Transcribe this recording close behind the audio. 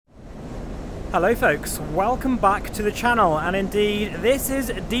Hello folks, welcome back to the channel, and indeed this is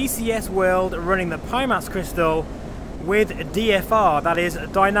DCS World running the Pimax Crystal with DFR, that is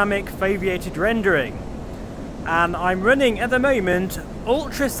Dynamic Foveated Rendering. And I'm running at the moment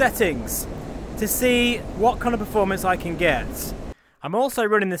ultra settings to see what kind of performance I can get. I'm also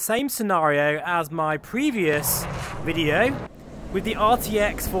running the same scenario as my previous video with the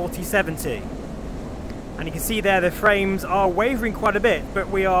RTX 4070. And you can see there the frames are wavering quite a bit, but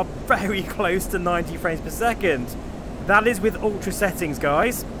we are very close to 90 frames per second. That is with ultra settings,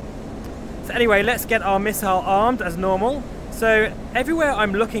 guys. So anyway, let's get our missile armed as normal. So everywhere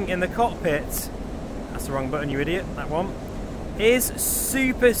I'm looking in the cockpit, that's the wrong button, you idiot, that one, is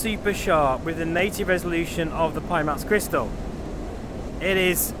super sharp with the native resolution of the Pimax Crystal. It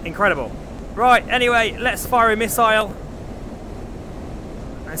is incredible. Right, anyway, let's fire a missile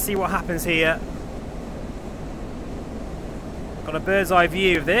and see what happens here. Got a bird's eye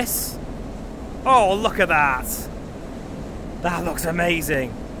view of this. Oh, look at that. That looks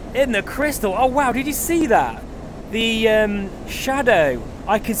amazing. In the crystal. Oh, wow, did you see that? The shadow.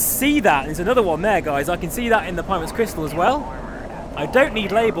 I can see that. There's another one there, guys. I can see that in the Pimax Crystal as well. I don't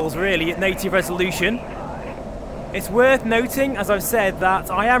need labels, really, at native resolution. It's worth noting, as I've said, that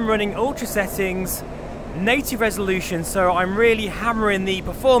I am running ultra settings, native resolution, so I'm really hammering the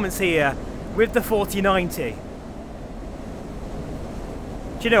performance here with the 4090.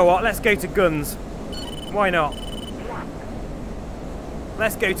 Do you know what? Let's go to guns. Why not?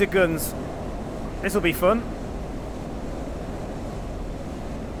 Let's go to guns. This will be fun.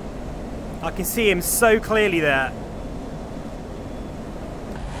 I can see him so clearly there.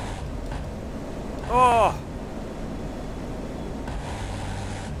 Oh!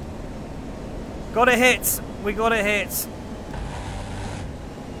 Got a hit. We got a hit.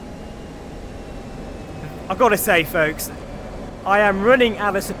 I've got to say, folks, I am running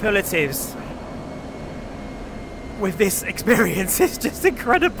out of superlatives with this experience. It's just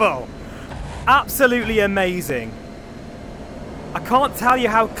incredible. Absolutely amazing. I can't tell you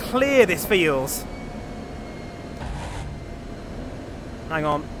how clear this feels. Hang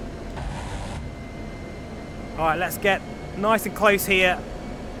on. Alright, let's get nice and close here.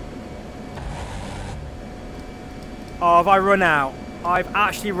 Oh, have I run out? I've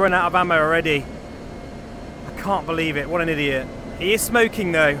actually run out of ammo already. I can't believe it. What an idiot. He is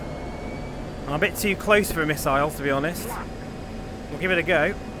smoking though. I'm a bit too close for a missile, to be honest. We'll give it a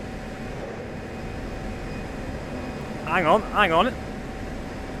go. Hang on, hang on.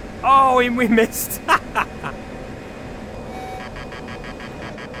 Oh, we missed.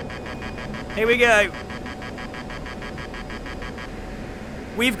 Here we go.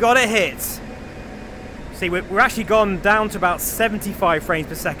 We've got a hit. See, we're actually gone down to about 75 frames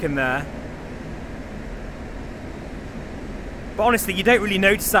per second there. But honestly, you don't really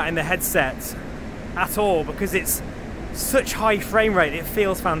notice that in the headset at all because it's such high frame rate, it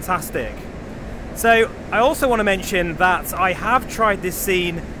feels fantastic. So I also want to mention that I have tried this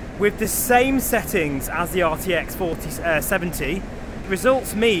scene with the same settings as the RTX 4070. The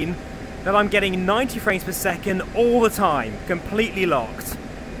results mean that I'm getting 90 frames per second all the time, completely locked.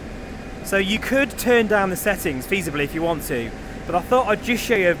 So you could turn down the settings feasibly if you want to, but I thought I'd just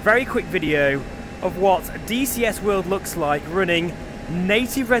show you a very quick video of what DCS World looks like running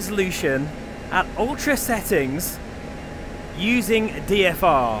native resolution at ultra settings using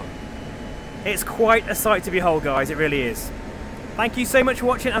DFR. It's quite a sight to behold, guys, it really is. Thank you so much for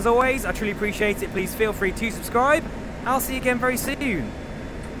watching, as always, I truly appreciate it. Please feel free to subscribe. I'll see you again very soon.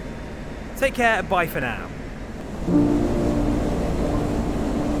 Take care, bye for now.